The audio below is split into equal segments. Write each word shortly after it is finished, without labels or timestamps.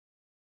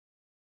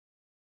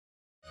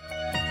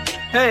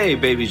Hey,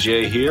 Baby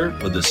J here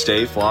with the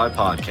Stay Fligh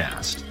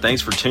Podcast. Thanks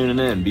for tuning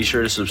in. Be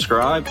sure to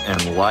subscribe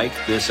and like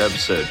this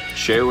episode.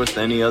 Share with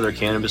any other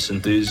cannabis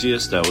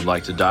enthusiasts that would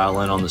like to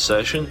dial in on the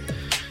session,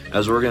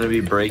 as we're going to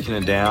be breaking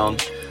it down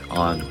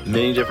on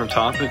many different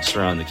topics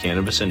around the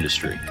cannabis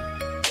industry.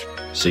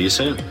 See you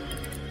soon.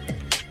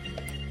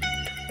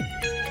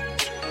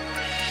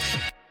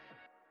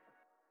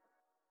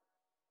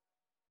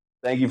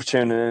 Thank you for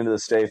tuning in to the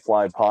Stay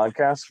Fligh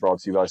Podcast, brought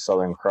to you by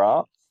Southern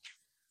Crop.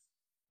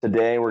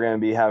 Today, we're going to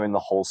be having the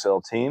wholesale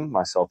team,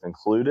 myself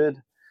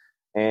included,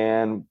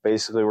 and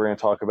basically we're going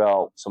to talk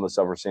about some of the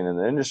stuff we're seeing in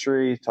the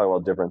industry, talk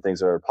about different things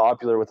that are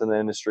popular within the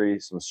industry,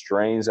 some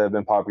strains that have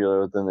been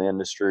popular within the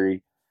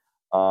industry.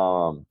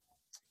 My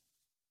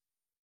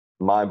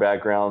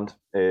background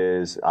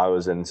is I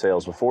was in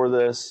sales before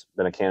this,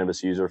 been a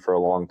cannabis user for a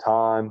long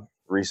time,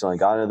 recently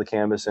got into the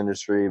cannabis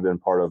industry, been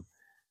part of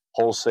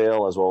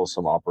wholesale as well as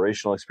some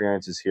operational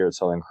experiences here at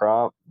Southern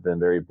Crop. Been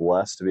very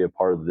blessed to be a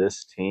part of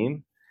this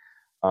team.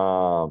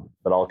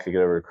 But I'll kick it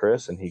over to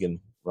Chris and he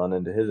can run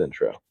into his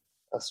intro.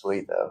 That's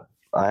sweet though.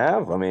 I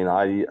have. I mean,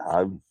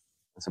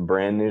 it's a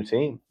brand new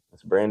team.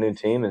 It's a brand new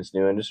team. It's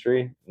new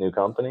industry, new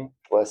company.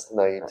 Blessed to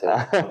know you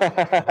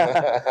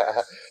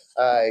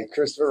too.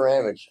 Christopher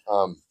Ramage.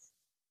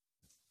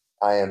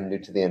 I am new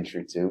to the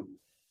industry too.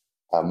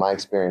 My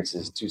experience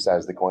is two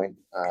sides of the coin.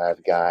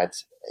 I've got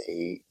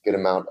a good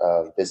amount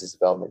of business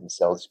development and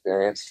sales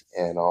experience,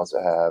 and also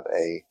have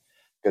a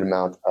good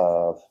amount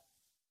of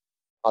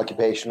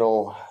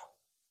occupational,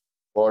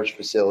 large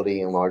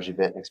facility, and large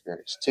event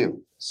experience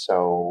too.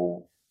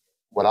 So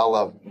what I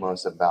love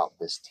most about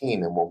this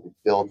team and what we've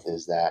built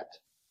is that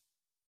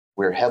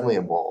we're heavily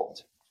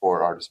involved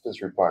for our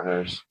dispensary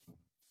partners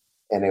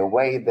in a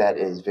way that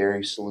is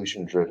very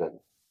solution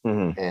driven.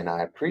 Mm-hmm. And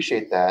I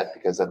appreciate that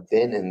because I've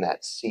been in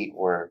that seat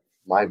where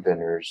my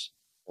vendors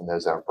and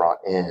those that are brought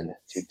in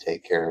to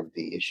take care of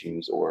the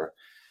issues or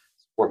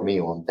support me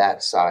on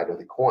that side of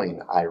the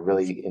coin. I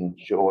really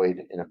enjoyed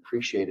and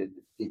appreciated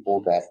the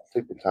people that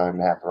took the time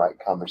to have the right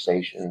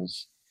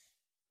conversations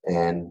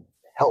and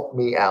help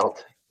me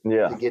out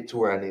to get to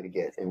where I need to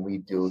get. And we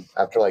do.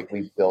 I feel like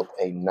we've built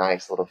a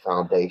nice little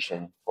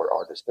foundation for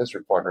our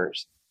dispensary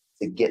partners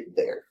to get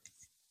there.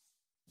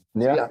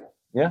 Yeah.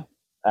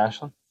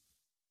 Ashlyn?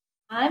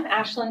 I'm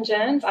Ashlyn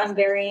Jones. I'm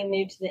very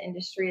new to the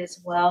industry as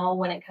well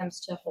when it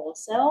comes to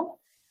wholesale.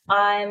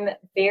 I'm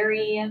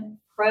very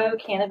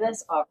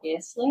pro-cannabis,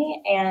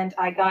 obviously, and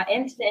I got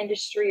into the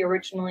industry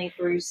originally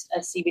through a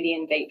CBD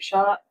and vape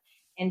shop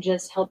and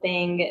just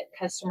helping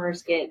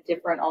customers get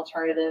different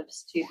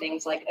alternatives to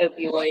things like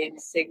opioids,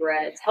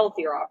 cigarettes,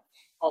 healthier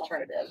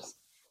alternatives.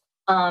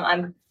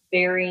 I'm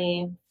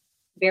very,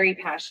 very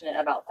passionate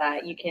about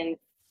that.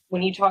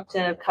 When you talk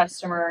to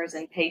customers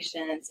and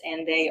patients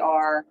and they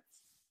are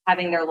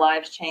having their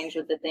lives change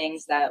with the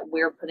things that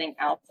we're putting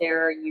out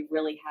there, you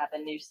really have a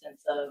new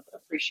sense of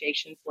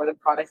appreciation for the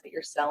product that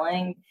you're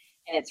selling.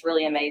 And it's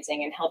really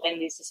amazing. And helping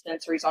these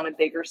dispensaries on a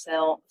bigger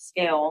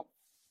scale.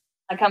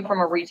 I come from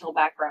a retail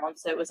background,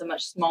 so it was a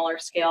much smaller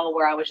scale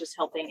where I was just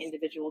helping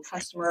individual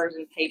customers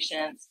and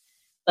patients.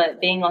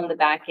 But being on the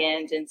back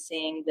end and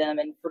seeing them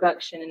in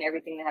production and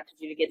everything they have to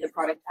do to get the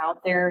product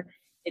out there,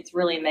 it's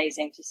really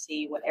amazing to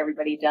see what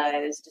everybody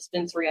does.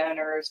 Dispensary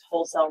owners,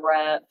 wholesale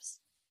reps,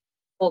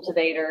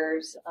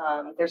 cultivators.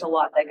 There's a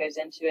lot that goes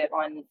into it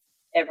on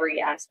every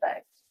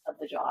aspect of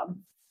the job.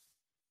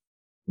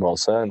 Well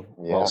said.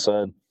 Yeah. Well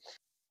said.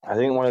 I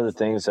think one of the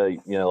things that,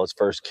 let's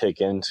first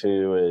kick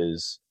into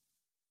is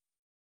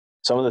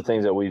some of the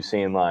things that we've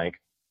seen, like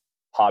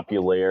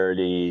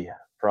popularity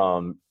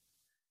from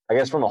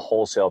a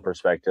wholesale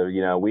perspective.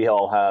 We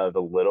all have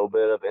a little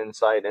bit of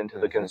insight into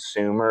the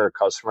consumer or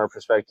customer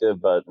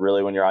perspective, but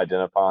really when you're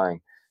identifying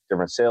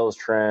different sales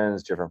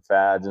trends, different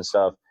fads and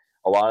stuff,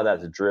 a lot of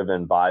that's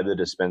driven by the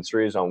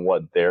dispensaries on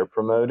what they're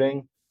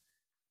promoting.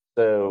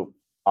 So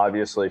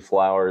obviously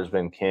flower has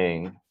been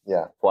king.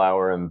 Yeah.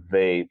 Flower and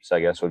vapes, I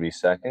guess, would be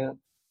second.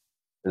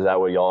 Is that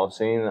what y'all have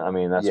seen? I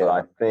mean, that's what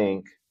I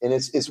think. And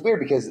it's weird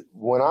because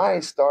when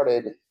I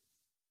started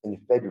in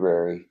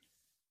February,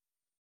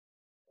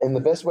 and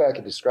the best way I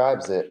can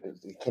describe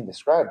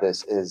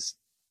this is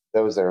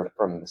those that are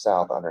from the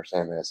South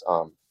understand this.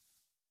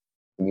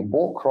 When you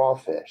boil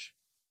crawfish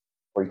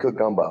or you cook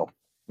gumbo,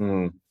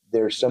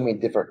 there's so many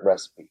different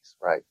recipes,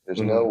 right? There's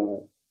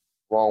no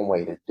wrong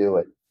way to do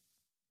it.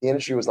 The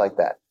industry was like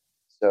that.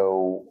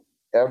 So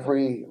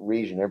every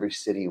region, every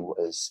city it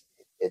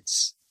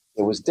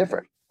was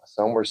different.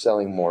 Some were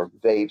selling more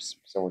vapes,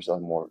 some were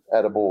selling more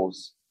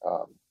edibles.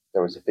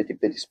 There was a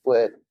 50-50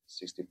 split,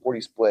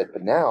 60-40 split.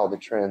 But now the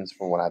trends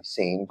from what I've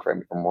seen, correct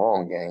me if I'm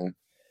wrong, gang,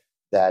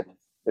 that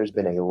there's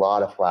been a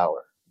lot of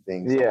flower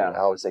being sold.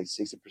 I would say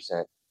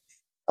 60%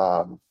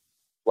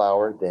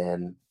 flower,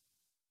 then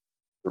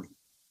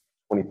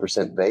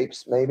 20%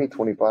 vapes, maybe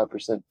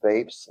 25%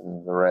 vapes,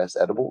 and the rest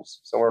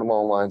edibles, somewhere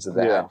along the lines of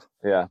that.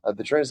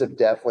 The trends have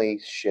definitely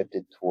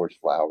shifted towards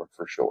flower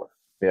for sure.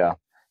 Yeah.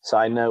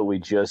 Side note, we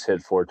just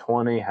hit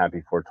 420.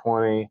 Happy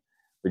 420.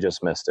 We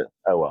just missed it.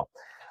 Oh, well.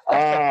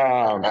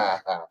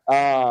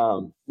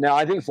 Now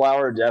I think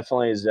flower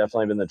has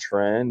definitely been the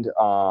trend.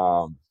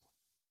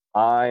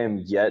 I am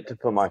yet to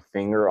put my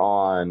finger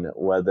on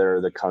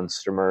whether the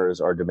customers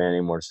are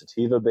demanding more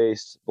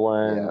sativa-based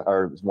blend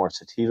or more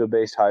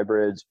sativa-based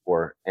hybrids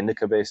or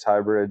indica-based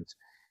hybrids.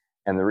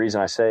 And the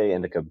reason I say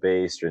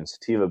indica-based and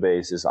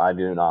sativa-based is I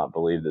do not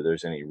believe that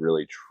there's any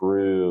really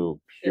true,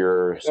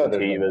 pure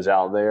sativas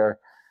out there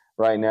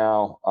right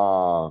now.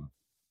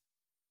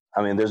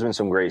 I mean, there's been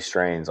some great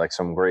strains, like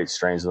some great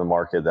strains in the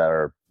market that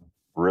are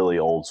really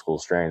old school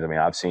strains. I mean,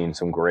 I've seen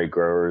some great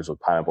growers with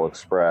Pineapple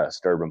Express,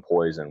 Durban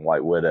Poison,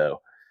 White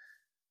Widow.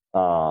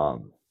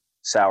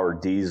 Sour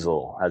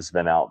Diesel has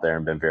been out there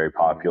and been very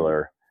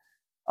popular.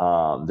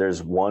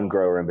 There's one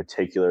grower in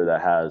particular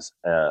that has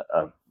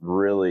a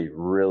really,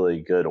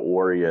 really good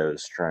Oreo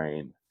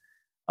strain.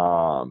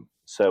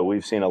 So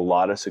we've seen a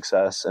lot of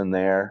success in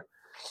there.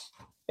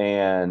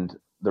 And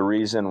the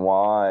reason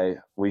why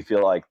we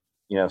feel like,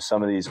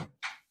 some of these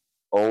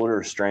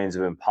older strains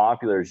have been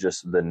popular is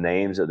just the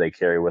names that they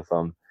carry with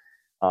them.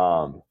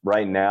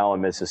 Right now in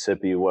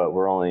Mississippi,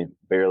 we're only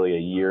barely a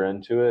year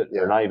into it,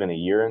 or not even a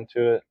year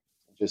into it.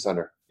 Just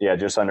under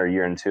a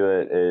year into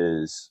it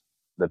is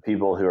the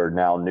people who are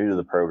now new to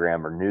the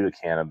program or new to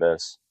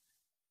cannabis,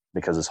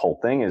 because this whole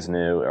thing is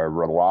new, are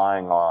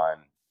relying on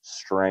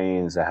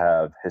strains that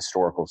have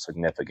historical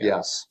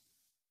significance,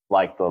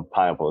 like the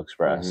Pineapple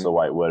Express, the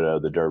White Widow,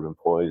 the Durban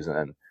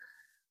Poison,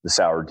 the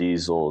Sour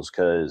Diesels,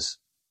 because,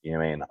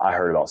 I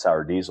heard about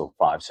Sour Diesel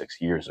 5-6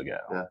 years ago.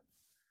 Yeah.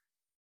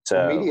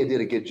 So media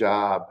did a good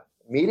job.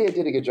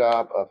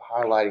 Of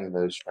highlighting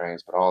those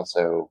strains, but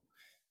also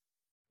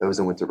those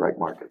that went to right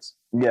markets.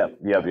 Yep.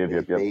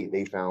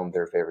 They found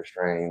their favorite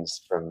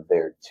strains from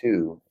there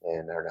too,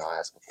 and they're now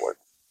asking for it.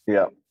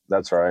 Yeah,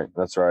 that's right.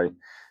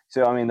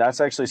 So, that's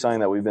actually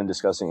something that we've been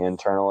discussing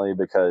internally,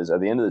 because at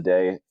the end of the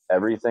day,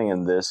 everything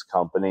in this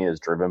company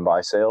is driven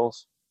by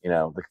sales.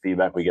 The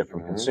feedback we get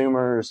from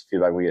consumers,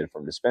 feedback we get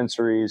from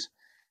dispensaries.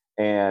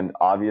 And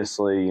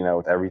obviously,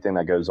 with everything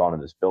that goes on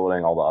in this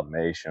building, all the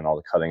automation, all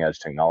the cutting edge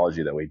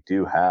technology that we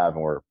do have,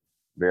 and we're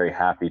very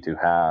happy to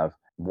have,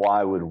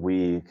 why would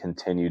we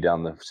continue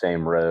down the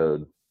same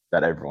road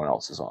that everyone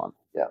else is on?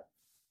 Yeah.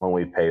 When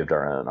we've paved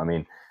our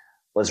own.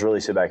 Let's really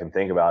sit back and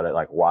think about it.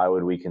 Like, why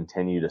would we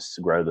continue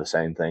to grow the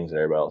same things that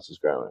everybody else is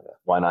growing?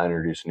 Why not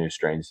introduce new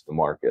strains to the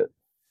market?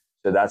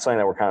 So that's something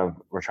that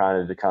we're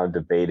trying to kind of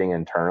debating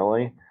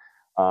internally,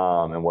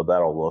 and what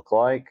that'll look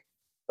like.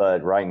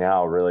 But right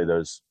now, really,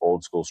 those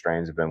old school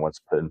strains have been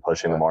what's been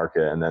pushing the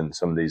market. And then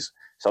some of these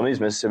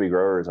Mississippi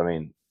growers,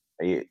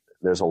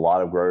 there's a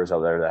lot of growers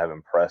out there that have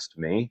impressed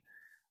me.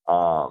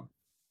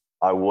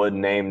 I would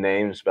name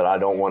names, but I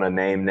don't want to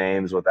name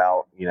names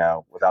without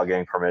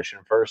getting permission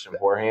first and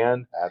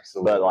beforehand.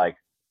 Absolutely. But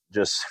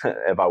just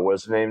if I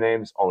was to name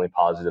names, only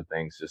positive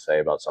things to say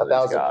about some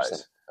of these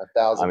guys.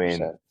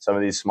 1,000%. Some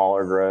of these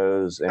smaller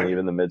grows and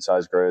even the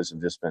mid-sized grows have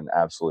just been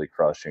absolutely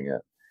crushing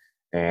it.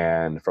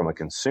 And from a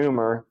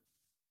consumer,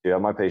 you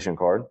have my patient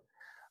card.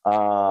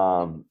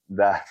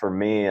 That for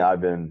me,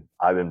 I've been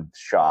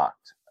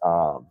shocked.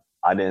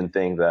 I didn't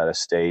think that a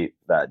state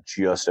that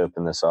just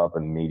opened this up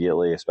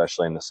immediately,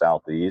 especially in the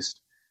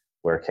Southeast,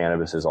 where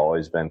cannabis has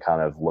always been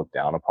kind of looked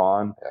down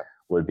upon,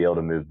 would be able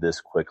to move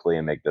this quickly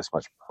and make this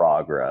much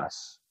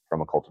progress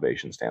from a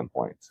cultivation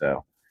standpoint.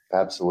 So,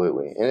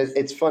 absolutely. And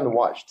it's fun to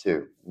watch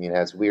too.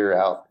 As we're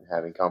out and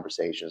having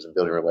conversations and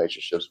building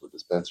relationships with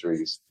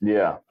dispensaries,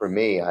 for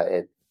me,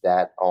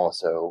 that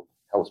also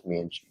helps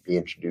me be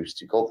introduced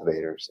to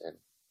cultivators, and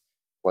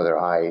whether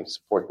I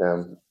support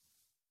them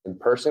in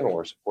person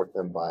or support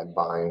them by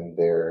buying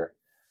their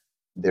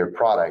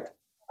product,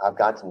 I've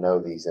got to know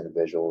these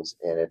individuals,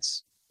 and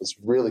it's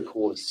really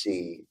cool to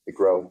see the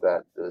growth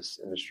that this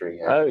industry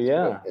has. Oh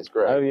yeah, it's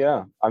great. Oh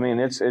yeah,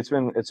 it's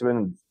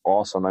been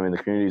awesome. The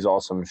community's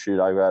awesome. Shoot,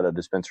 I've got a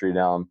dispensary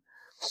down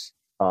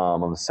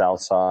on the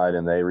south side,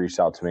 and they reached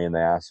out to me and they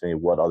asked me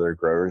what other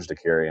growers to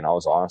carry, and I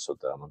was honest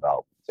with them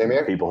about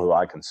people who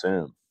I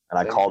consume. And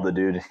I called the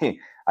dude.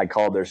 I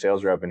called their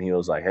sales rep, and he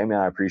was like, "Hey man,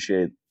 I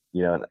appreciate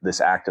this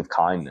act of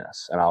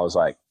kindness." And I was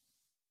like,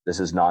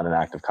 "This is not an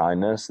act of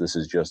kindness. This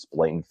is just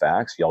blatant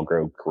facts. Y'all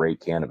grow great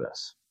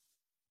cannabis.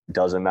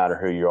 Doesn't matter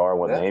who you are,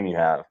 what name you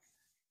have,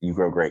 you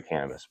grow great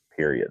cannabis,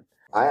 period."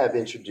 I have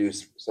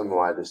introduced some of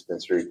my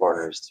dispensary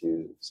partners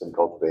to some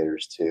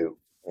cultivators too.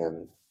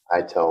 And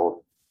I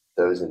tell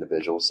those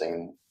individuals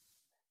same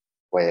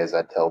way as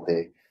I tell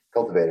the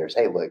cultivators,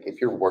 hey, look,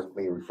 if you're worth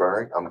me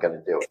referring, I'm going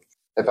to do it.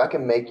 If I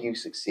can make you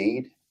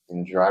succeed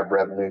and drive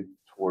revenue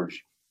towards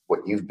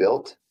what you've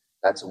built,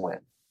 that's a win.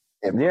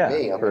 And for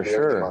me, I'm going to do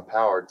everything in my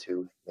power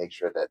to make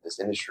sure that this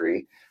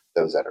industry,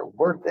 those that are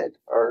worth it,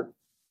 are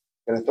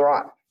going to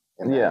thrive.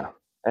 And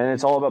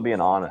it's all about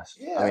being honest.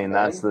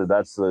 That's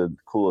the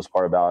coolest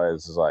part about it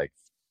is like,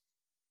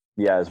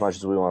 as much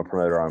as we want to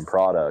promote our own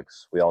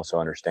products, we also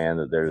understand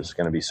that there's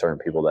going to be certain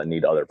people that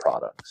need other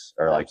products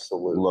or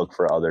look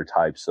for other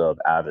types of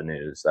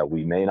avenues that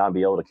we may not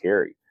be able to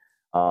carry.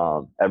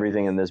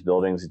 Everything in this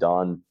building is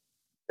done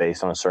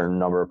based on a certain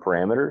number of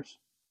parameters,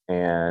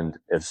 And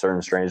if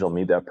certain strains don't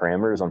meet that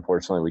parameters,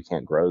 unfortunately, we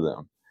can't grow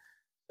them.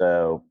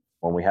 So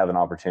when we have an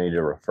opportunity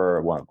to refer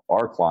one of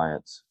our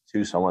clients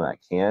to someone that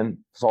can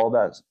solve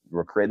that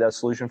or create that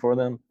solution for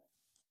them,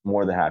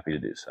 more than happy to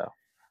do so.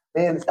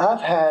 And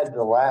I've had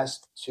the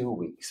last 2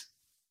 weeks,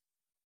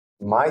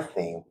 my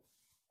theme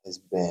has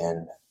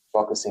been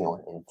focusing on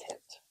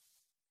intent.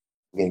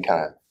 I'm getting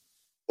kind of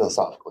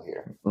philosophical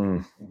here.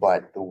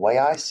 But the way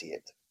I see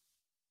it,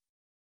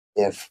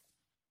 if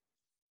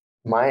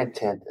my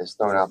intent is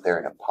thrown out there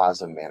in a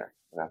positive manner,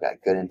 and I've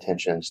got good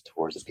intentions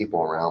towards the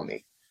people around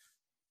me,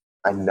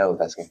 I know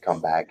that's going to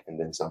come back and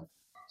then some.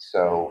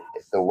 So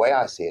the way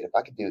I see it, if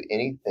I could do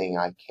anything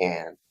I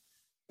can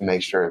to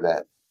make sure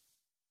that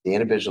the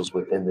individuals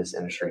within this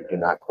industry do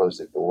not close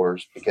their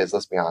doors, because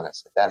let's be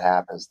honest, if that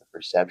happens, the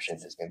perception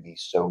is going to be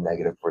so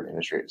negative for the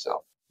industry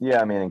itself.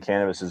 Yeah, I mean, and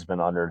cannabis has been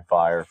under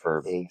fire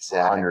for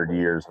 100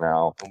 years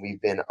now. And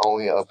we've been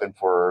only open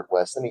for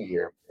less than a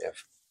year.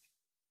 If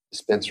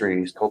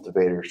dispensaries,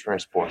 cultivators,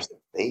 transports,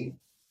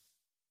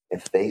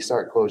 if they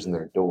start closing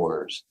their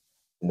doors,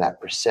 and that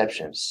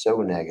perception is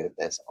so negative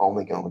that's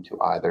only going to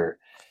either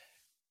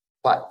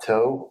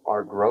plateau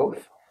our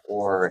growth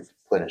or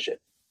replenish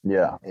it.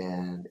 Yeah.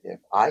 And if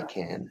I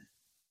can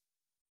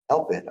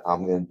help it,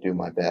 I'm going to do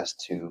my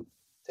best to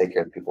take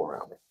care of the people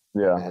around me.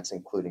 Yeah. And that's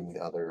including the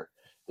other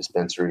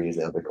dispensaries,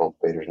 the other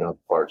cultivators, and other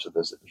parts of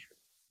this industry.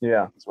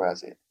 Yeah. That's where I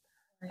see it.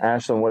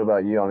 Ashlyn, what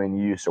about you? I mean,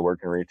 you used to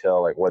work in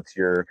retail. Like, what's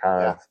your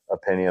kind of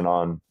opinion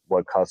on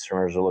what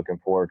customers are looking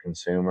for,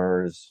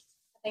 consumers?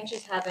 I think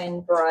just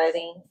having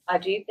variety. I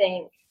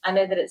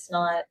know that it's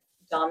not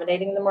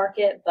dominating the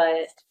market,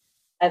 but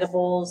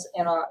edibles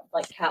and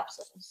like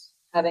capsules,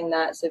 having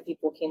that so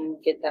people can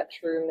get that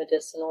true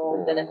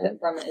medicinal benefit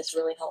from it is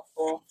really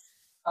helpful.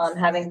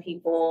 Having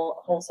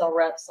people, wholesale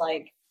reps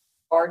like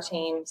our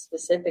team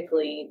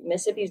specifically,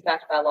 Mississippi's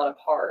backed by a lot of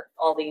heart.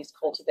 All these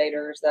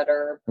cultivators that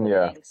are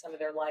putting some of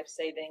their life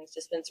savings,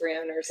 dispensary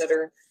owners that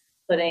are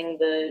putting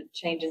the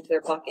change into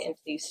their pocket into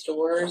these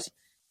stores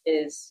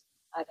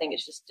I think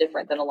it's just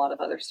different than a lot of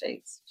other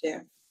states too.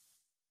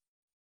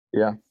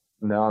 Yeah.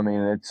 No, I mean,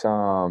 it's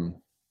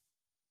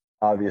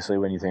obviously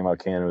when you think about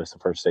cannabis, the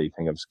first state you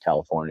think of is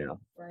California.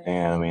 Right.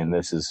 And I mean,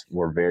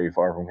 we're very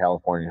far from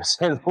California, to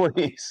say the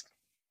least.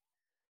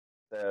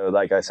 So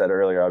like I said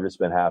earlier, I've just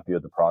been happy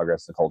with the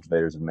progress the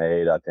cultivators have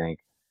made. I think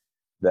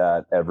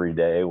that every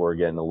day we're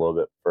getting a little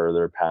bit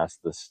further past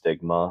the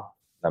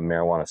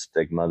marijuana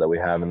stigma that we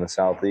have in the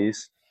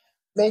Southeast.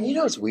 Man, you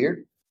know, it's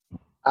weird.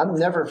 I've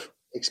never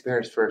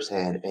experienced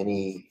firsthand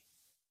any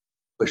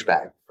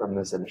pushback from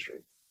this industry,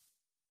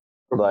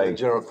 from the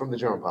general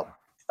public.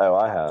 Oh,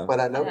 I have. But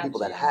I know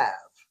people that have.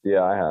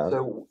 Yeah, I have.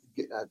 So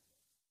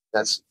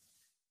that's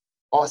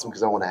awesome,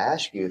 because I want to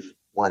ask you,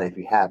 if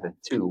you haven't,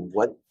 two,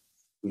 what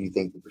do you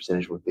think the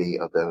percentage would be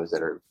of those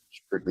that are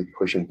strictly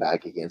pushing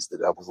back against the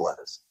devil's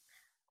lettuce?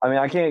 I mean,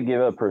 I can't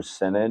give a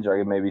percentage. I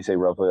could maybe say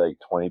roughly like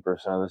 20%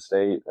 of the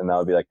state, and that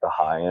would be like the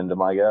high end of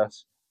my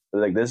guess. But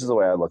like, this is the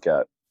way I look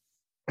at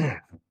it.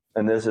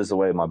 And this is the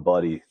way one of my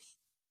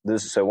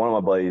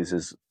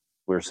buddies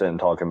we were sitting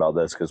talking about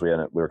this because we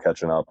were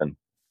catching up, and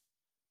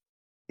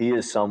he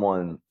is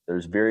someone,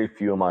 there's very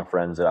few of my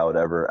friends that I would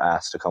ever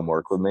ask to come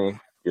work with me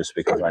just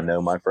because I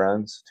know my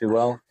friends too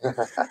well.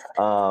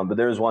 But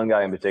there's one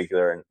guy in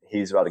particular, and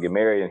he's about to get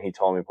married, and he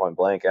told me point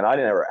blank, and I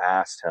didn't ever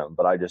ask him,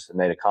 but I just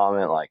made a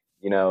comment like,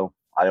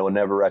 I would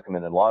never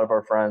recommend a lot of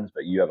our friends,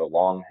 but you have a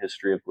long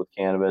history with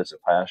cannabis, a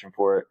passion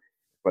for it.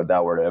 But if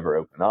that were to ever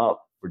open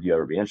up, would you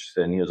ever be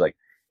interested? And he was like,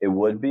 it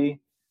would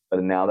be,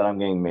 but now that I'm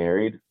getting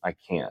married, I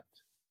can't,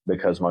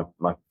 because my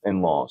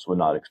in-laws would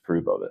not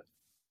approve of it.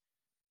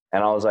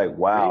 And I was like,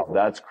 wow,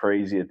 that's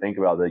crazy to think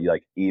about, that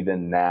like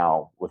even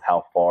now with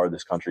how far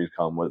this country's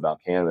come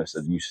about cannabis,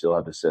 that you still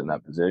have to sit in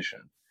that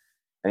position.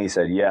 And he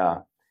said,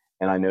 yeah.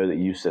 And I know that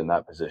you sit in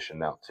that position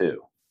now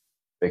too,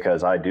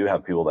 because I do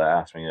have people that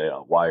ask me,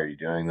 why are you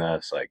doing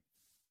this? Like,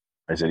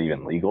 is it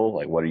even legal?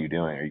 Like, what are you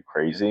doing? Are you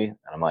crazy? And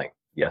I'm like,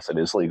 yes, it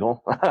is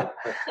legal.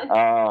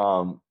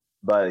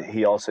 But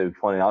he also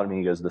pointed out to me,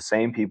 he goes, the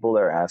same people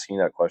that are asking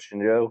you that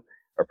question, Joe,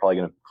 are probably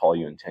going to call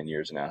you in 10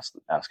 years and ask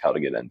how to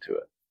get into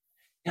it.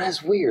 And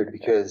that's weird,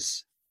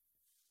 because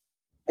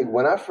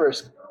when I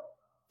first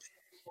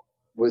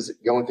was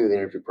going through the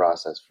interview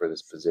process for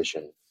this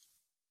position,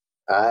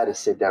 I had to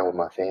sit down with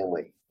my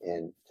family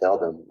and tell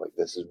them, like,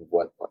 this is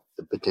what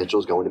the potential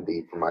is going to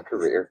be for my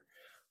career.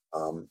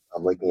 I'm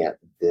looking at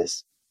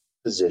this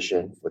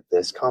position with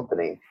this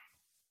company.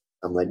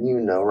 I'm letting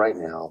you know right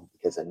now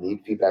because I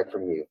need feedback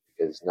from you,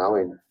 because not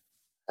only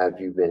have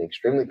you been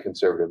extremely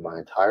conservative my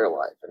entire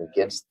life and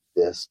against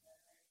this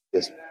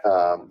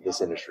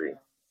industry,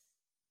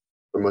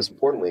 but most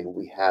importantly,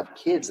 we have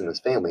kids in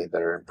this family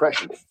that are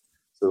impressionable.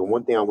 So the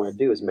one thing I want to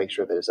do is make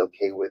sure that it's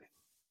okay with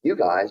you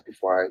guys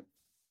before I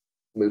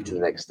move to the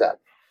next step.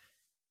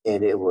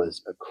 And it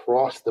was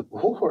across the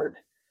board.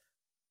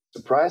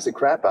 Surprised the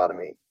crap out of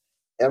me.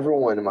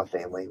 Everyone in my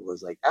family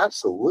was like,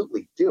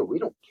 absolutely, dude, we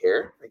don't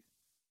care. Like,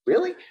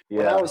 Really? Yeah.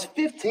 When I was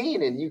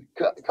 15 and you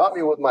caught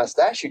me with my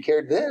stash, you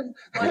cared then.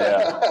 Well,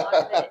 Yeah. a lot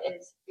of it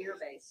is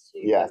fear-based, too.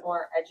 Yeah. People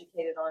aren't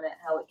educated on it,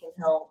 how it can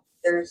help.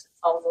 There's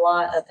a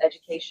lot of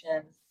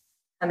education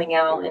coming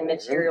out and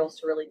materials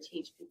to really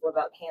teach people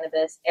about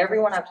cannabis.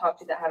 Everyone I've talked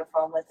to that had a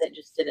problem with it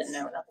just didn't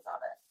know enough about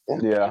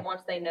it. Yeah. And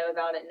once they know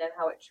about it, know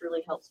how it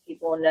truly helps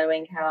people,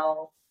 knowing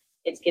how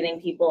it's getting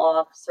people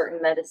off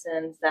certain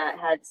medicines that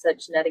had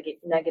such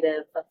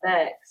negative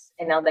effects,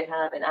 and now they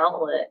have an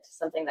outlet to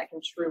something that can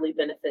truly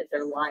benefit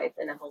their life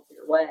in a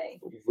healthier way.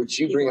 Which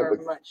you bring up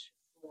much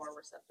more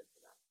receptive to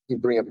that. You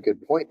bring up a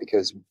good point,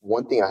 because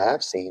one thing I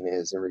have seen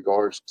is in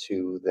regards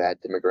to that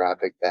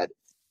demographic that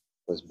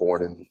was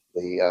born in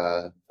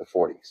the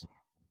 40s.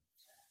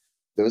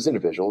 Those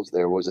individuals,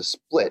 there was a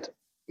split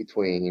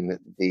between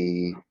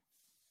the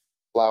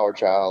flower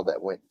child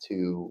that went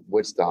to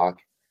Woodstock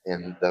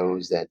and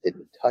those that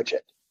didn't touch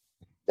it.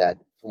 That,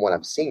 from what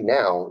I'm seeing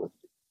now,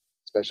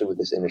 especially with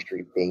this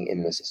industry being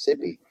in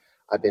Mississippi,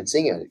 I've been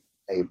seeing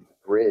a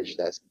bridge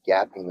that's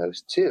gapping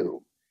those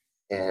two.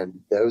 And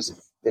those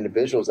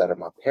individuals that are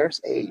my parents'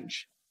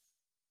 age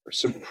are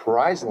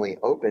surprisingly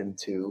open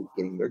to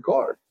getting their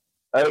card.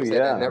 Oh, Those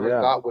that I never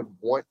thought would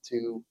want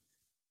to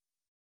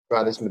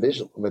try this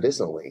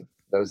medicinally.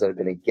 Those that have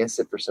been against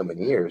it for so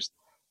many years,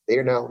 they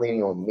are now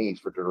leaning on me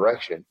for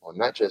direction on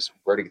not just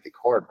where to get the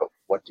card, but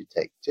what to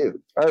take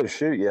too. Oh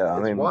shoot,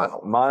 yeah. It's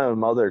wild. My own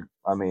mother,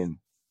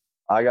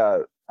 I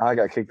got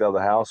kicked out of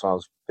the house when I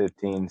was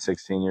 15,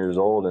 16 years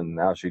old, and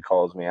now she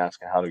calls me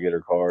asking how to get her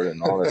card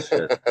and all this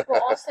shit.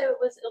 Well, also it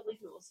was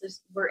illegal. So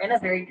we're in a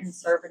very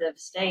conservative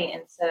state,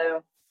 and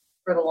so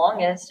for the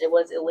longest it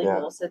was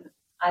illegal. Yeah. So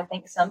I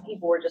think some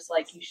people were just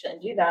like, you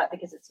shouldn't do that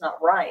because it's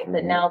not right. Mm-hmm.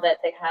 But now that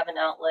they have an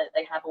outlet,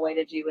 they have a way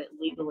to do it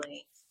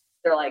legally,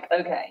 they're like,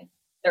 okay.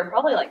 They're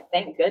probably like,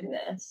 thank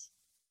goodness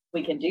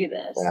we can do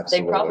this.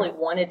 Absolutely. They probably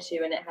wanted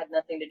to, and it had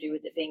nothing to do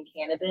with it being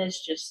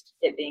cannabis, just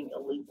it being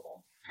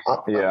illegal.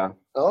 I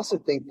also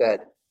think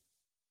that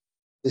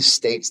the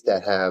states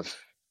that have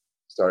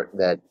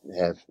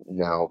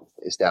now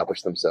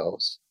established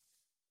themselves,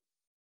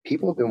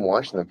 people have been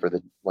watching them for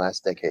the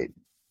last decade,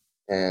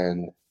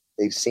 and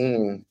they've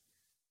seen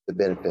the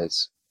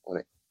benefits on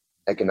an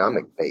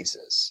economic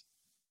basis.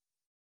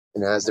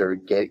 And as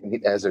they're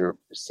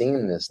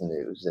seeing this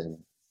news and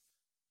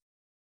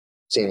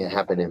seeing it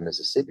happen in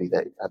Mississippi,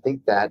 that I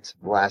think that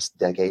last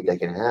decade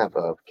and a half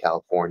of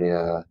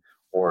California,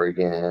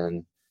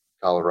 Oregon,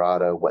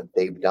 Colorado, what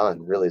they've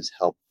done really has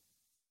helped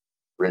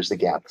bridge the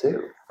gap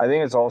too. I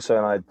think it's also,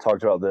 and I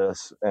talked about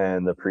this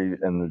in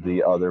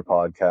the other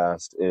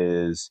podcast,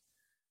 is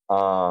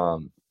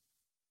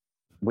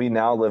we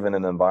now live in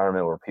an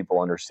environment where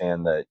people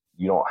understand that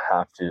you don't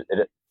have to.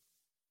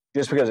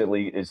 Just because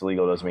it's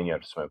legal doesn't mean you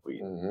have to smoke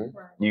weed.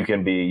 Mm-hmm.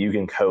 You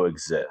can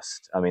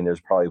coexist. I mean,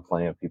 there's probably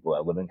plenty of people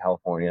that live in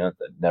California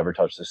that never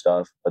touch this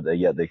stuff, but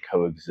they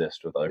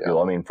coexist with other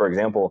people. I mean, for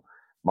example,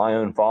 my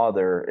own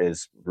father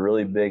is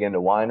really big into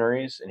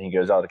wineries, and he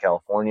goes out to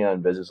California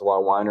and visits a lot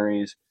of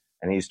wineries.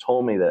 And he's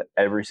told me that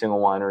every single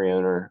winery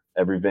owner,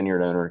 every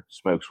vineyard owner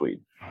smokes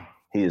weed.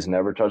 He has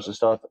never touched the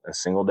stuff a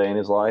single day in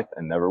his life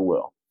and never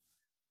will.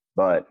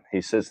 But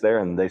he sits there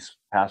and they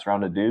pass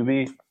around a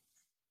doobie.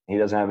 He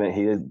doesn't have it.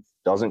 He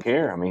doesn't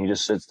care. I mean, he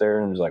just sits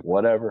there and is like,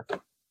 whatever,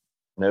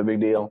 no big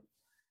deal.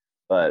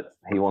 But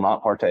he will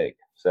not partake.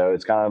 So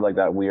it's kind of like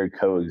that weird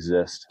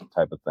coexist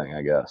type of thing,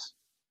 I guess.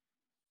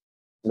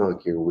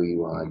 Smoke your weed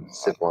while I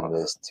sip on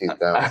this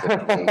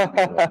 2008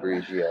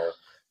 Grigio.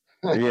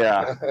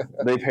 Yeah,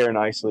 they pair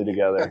nicely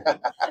together.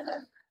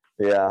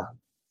 Yeah.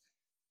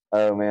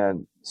 Oh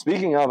man.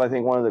 Speaking of, I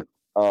think one of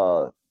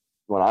the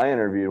when I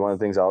interviewed, one of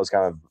the things I was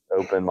kind of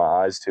opened my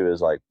eyes to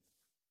is like,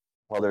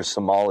 well, there's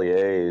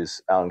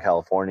sommeliers out in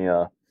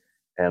California,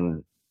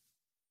 and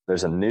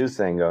there's a new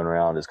thing going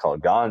around. It's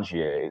called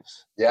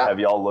ganjiers. Yeah. Have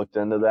y'all looked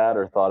into that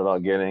or thought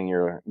about getting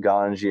your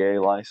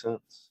ganjier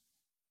license?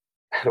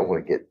 I don't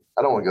want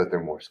to go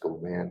through more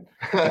school, man.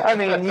 I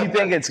mean,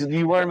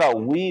 you learn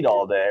about weed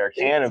all day or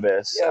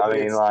cannabis. Yeah, I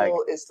mean,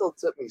 it still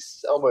took me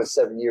almost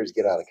 7 years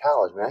to get out of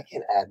college, man. I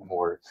can't add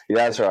more.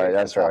 Yeah, that's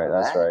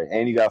right.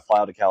 And you got to fly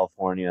out to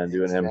California and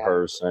do it in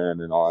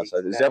person and all that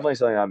stuff. It's definitely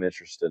something I'm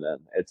interested in.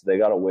 They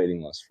got a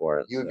waiting list for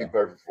it. You would be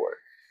perfect for it.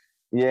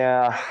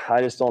 Yeah,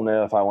 I just don't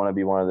know if I want to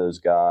be one of those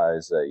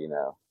guys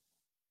that,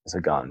 is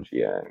a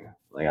ganjier.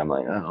 Like, I'm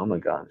like, oh, I'm a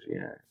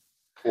ganjier.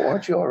 Well,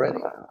 aren't you already?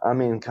 I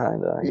mean,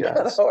 kind of. You kind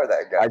of are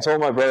that guy. I told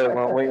my brother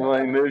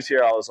when he moved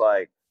here, I was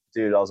like,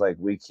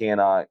 we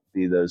cannot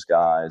be those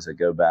guys that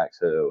go back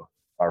to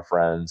our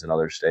friends in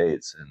other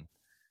states. And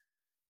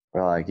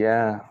we're like,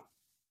 yeah,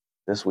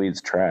 this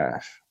weed's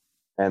trash.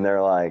 And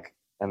they're like,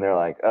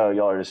 oh,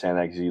 y'all are just saying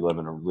that because you live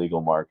in a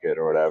legal market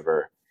or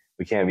whatever.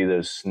 We can't be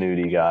those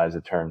snooty guys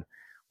that turn.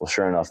 Well,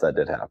 sure enough, that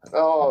did happen.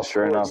 Oh,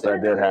 sure enough,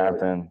 that did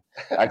happen.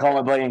 I called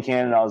my buddy in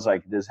Canada. I was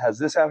like, has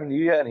this happened to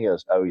you yet? And he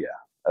goes, oh, yeah,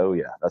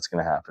 that's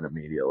going to happen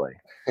immediately.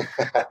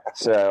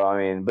 So, I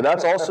mean, but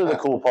that's also the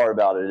cool part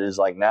about it is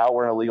like now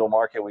we're in a legal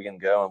market. We can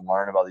go and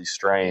learn about these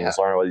strains,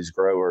 learn about these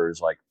growers.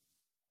 Like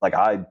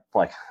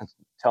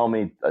tell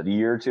me a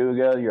year or two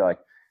ago, you're like,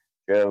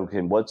 Joe,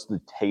 what's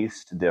the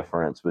taste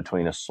difference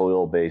between a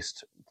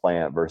soil-based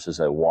plant versus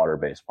a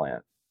water-based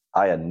plant?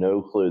 I had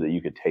no clue that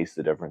you could taste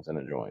the difference in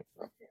a joint.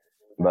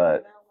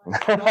 But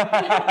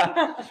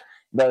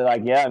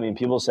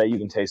people say you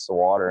can taste the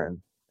water, and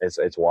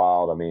it's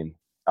wild. I mean,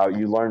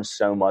 you learn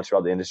so much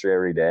about the industry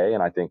every day,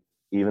 and I think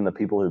even the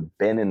people who've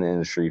been in the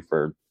industry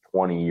for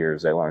 20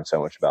 years, they learn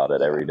so much about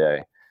it every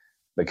day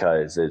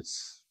because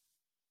it's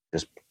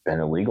just been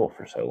illegal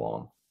for so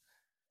long.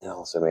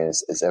 Also,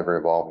 it's ever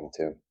evolving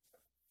too.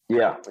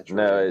 Yeah,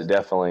 it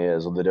definitely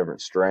is, with the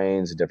different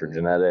strains, the different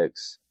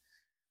genetics.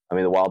 I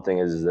mean, the wild thing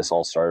is this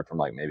all started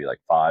from maybe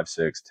 5,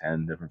 6,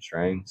 10 different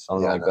strains,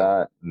 something like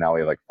that. Now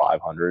we have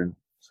 500.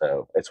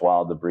 So it's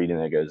wild, the breeding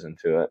that goes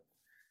into it.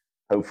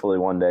 Hopefully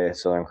one day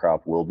Southern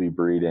Crop will be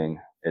breeding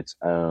its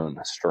own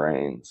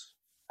strains,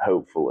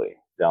 hopefully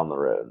down the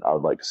road. I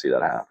would like to see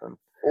that happen.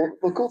 Well,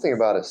 the cool thing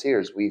about us here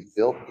is we've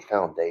built the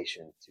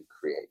foundation to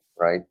create,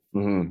 right?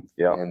 Mm-hmm.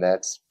 Yeah. And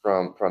that's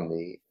from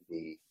the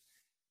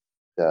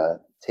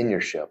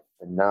tenureship,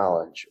 the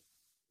knowledge,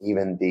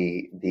 even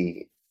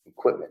the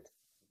equipment.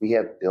 We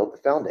have built the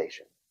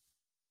foundation,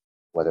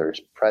 whether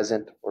it's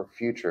present or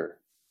future,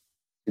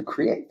 to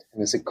create.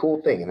 And it's a cool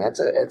thing. And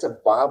it's a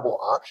viable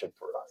option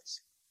for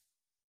us.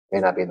 May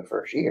not be in the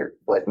first year,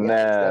 but it's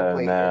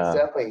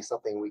definitely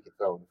something we could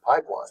throw in the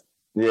pipeline.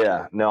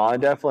 Yeah, no, I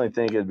definitely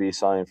think it'd be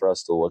something for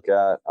us to look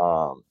at.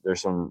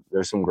 There's some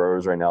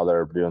growers right now that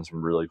are doing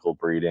some really cool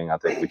breeding. I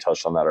think we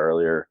touched on that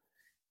earlier,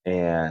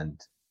 and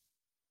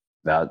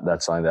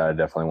that's something that I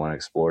definitely want to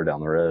explore down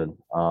the road.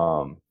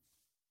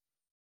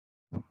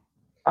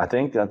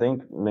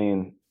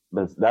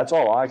 But that's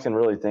all I can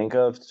really think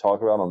of to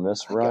talk about on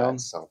this round. I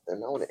got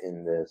something. I want to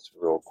end this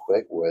real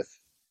quick with,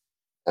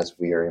 as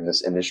we are in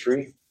this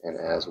industry and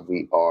as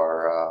we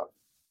are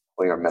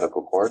putting our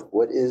medical card,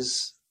 what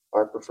is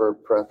our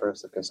preferred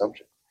preference of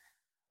consumption?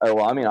 Oh,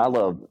 well,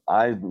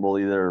 I will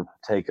either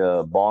take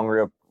a bong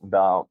rip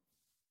about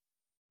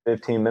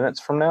 15 minutes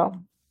from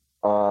now,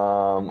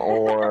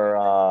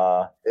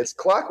 or it's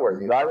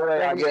clockwork. By the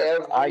way,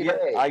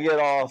 I get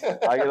off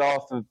at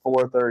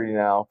 4:30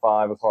 now,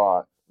 5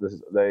 o'clock.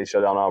 They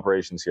shut down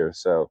operations here,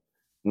 so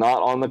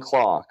not on the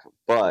clock,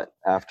 but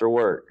after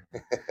work.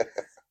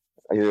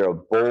 Either a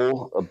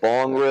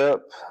bong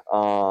rip,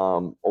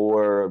 or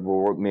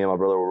me and my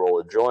brother will roll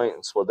a joint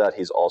and split that.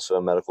 He's also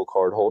a medical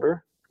card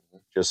holder,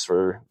 just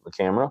for the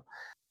camera.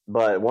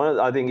 But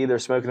I think either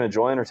smoking a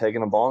joint or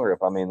taking a bong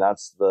rip. I mean,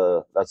 that's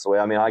the way.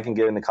 I mean, I can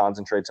get into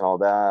concentrates and all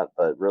that,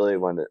 but really,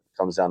 when it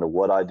comes down to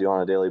what I do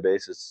on a daily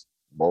basis,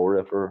 bowl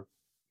rip or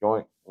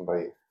joint.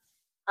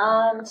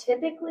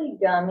 Typically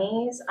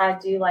gummies. I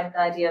do like the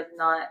idea of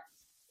not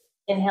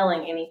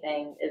inhaling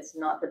anything. It's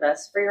not the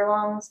best for your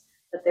lungs.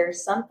 But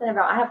there's something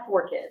about, I have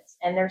 4 kids,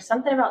 and there's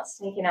something about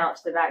sneaking out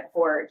to the back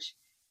porch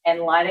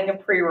and lighting a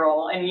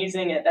pre-roll and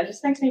using it. That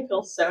just makes me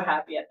feel so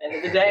happy at the end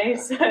of the day.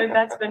 So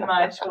that's been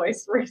my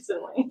choice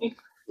recently.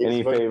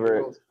 Any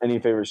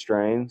favorite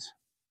strains?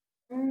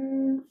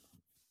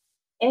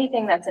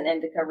 Anything that's an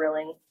indica,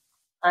 really.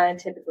 I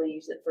typically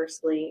use it for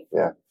sleep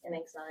and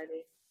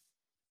anxiety.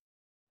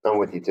 I'm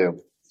with you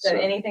too. So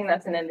anything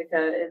that's an indica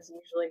is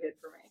usually good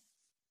for me.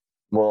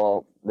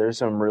 Well, there's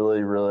some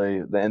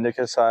really, the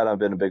indica side, I've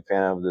been a big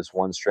fan of this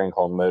one strain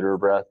called Motor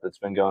Breath that's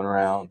been going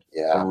around.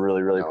 Yeah. Been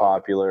really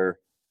popular.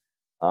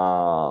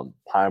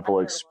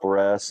 Pineapple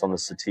Express on the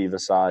sativa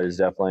side is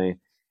definitely,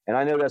 and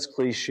I know that's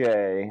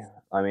cliche.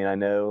 I mean, I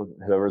know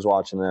whoever's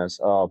watching this,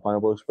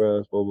 Pineapple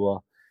Express, blah, blah,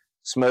 blah.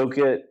 Smoke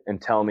it and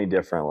tell me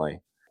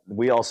differently.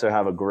 We also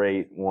have a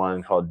great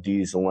one called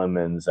D's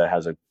Lemons that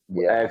has an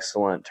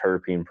excellent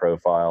terpene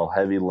profile,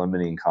 heavy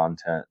limiting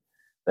content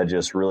that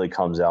just really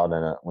comes out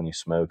in it when you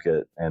smoke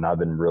it. And I've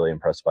been really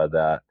impressed by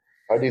that.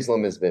 Our D's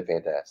Lemons has been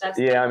fantastic.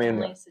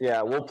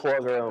 We'll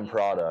plug our own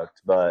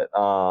product, but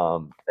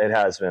it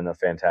has been a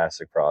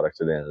fantastic product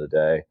at the end of the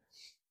day.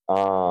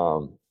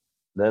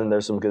 Then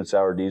there's some good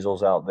sour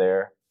diesels out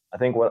there. I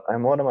think what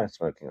am I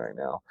smoking right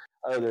now?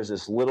 Oh, there's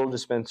this little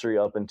dispensary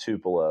up in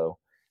Tupelo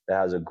that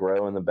has a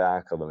grow in the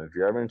back of them. If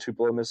you're ever in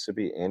Tupelo,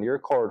 Mississippi, and you're a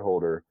card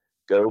holder,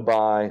 go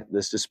by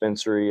this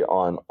dispensary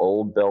on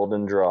Old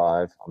Belden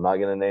Drive. I'm not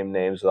going to name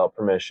names without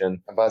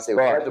permission. I'm about to say,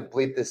 we have to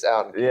bleep this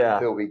out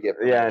until we get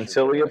permission. Yeah,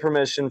 until we get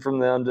permission from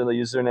them to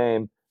use their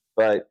name.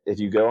 But if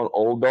you go on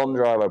Old Belden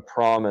Drive, I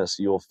promise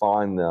you'll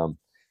find them.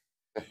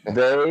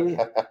 They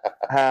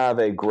have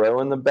a grow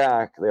in the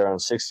back. They're on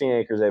 16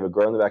 acres. They have a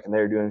grow in the back, and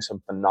they're doing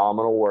some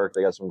phenomenal work.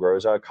 They got some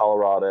grows out of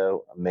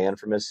Colorado. A man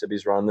from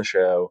Mississippi's running the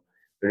show.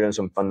 They're doing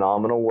some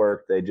phenomenal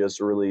work. They just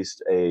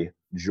released a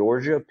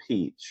Georgia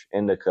Peach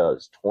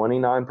Indicas,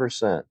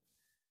 29%.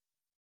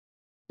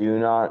 Do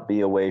not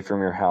be away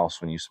from your house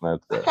when you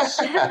smoke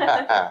this.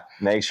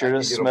 Make sure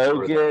to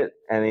smoke it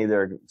and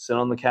either sit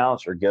on the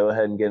couch or go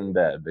ahead and get in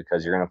bed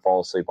because you're going to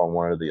fall asleep on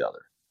one or the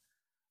other.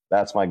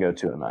 That's my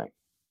go-to at night.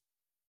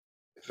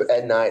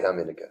 At night, I'm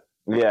indica.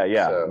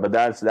 Yeah. So, but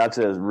that's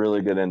a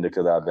really good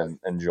indica that I've been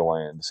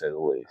enjoying, to say the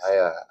least.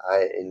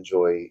 I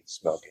enjoy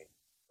smoking.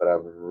 but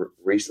I've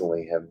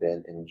recently have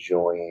been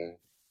enjoying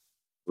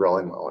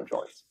rolling my own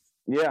joints.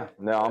 Yeah,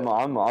 no,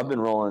 I've been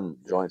rolling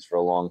joints for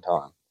a long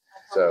time.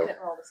 I couldn't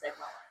roll to save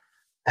my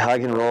life. I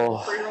can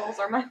roll. Pre-rolls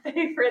are my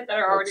favorite that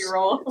are already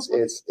rolled.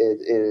 It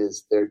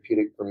is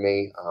therapeutic for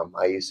me.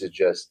 I used to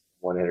just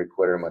one-hitter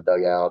quitter in my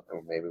dugout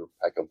or maybe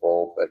pack a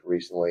bowl, but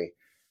recently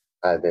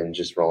I've been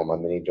just rolling my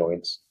mini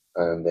joints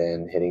and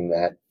then hitting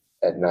that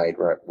at night,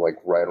 right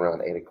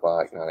around 8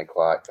 o'clock, 9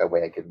 o'clock. That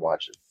way I could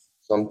watch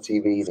some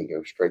TV, then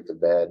go straight to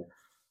bed.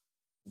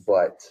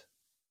 But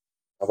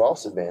I've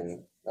also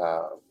been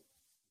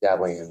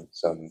dabbling in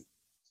some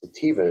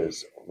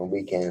sativas on the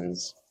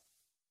weekends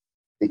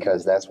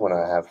because that's when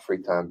I have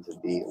free time to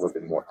be a little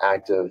bit more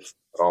active,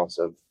 but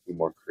also be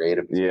more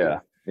creative. Yeah.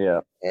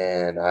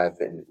 And I've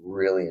been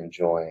really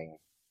enjoying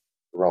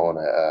rolling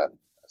a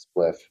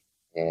spliff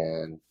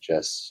and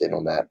just sitting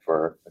on that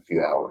for a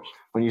few hours.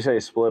 When you say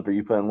split, are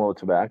you putting a little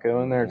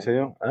tobacco in there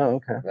too? Oh,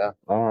 okay. Yeah.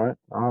 All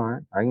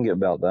right. I can get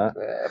about that.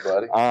 Yeah,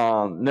 buddy.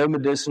 No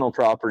medicinal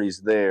properties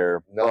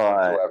there,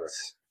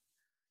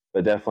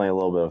 but definitely a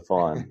little bit of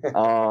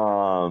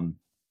fun.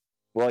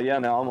 Well, yeah,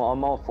 no,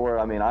 I'm all for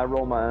it. I mean, I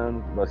roll my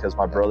own because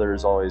my brother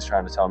is always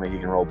trying to tell me he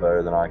can roll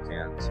better than I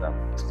can. So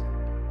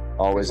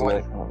always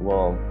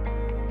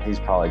he's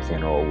probably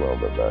can roll a little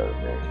bit better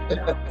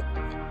than me.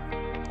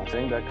 I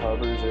think that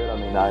covers it. I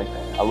mean,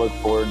 I look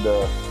forward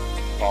to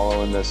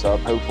following this up.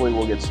 Hopefully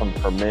we'll get some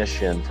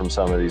permission from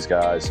some of these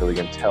guys so we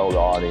can tell the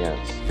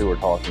audience who we're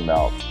talking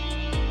about.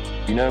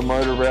 You know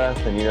Motor Breath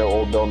and you know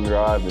Old Building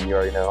Drive, and you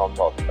already know who I'm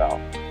talking about.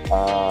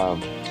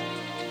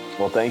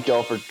 Well, thank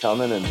y'all for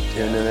coming and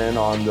tuning in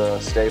on the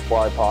Stay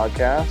Fligh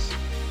Podcast.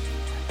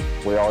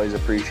 We always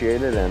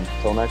appreciate it, and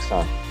until next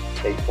time.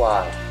 Stay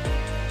fly.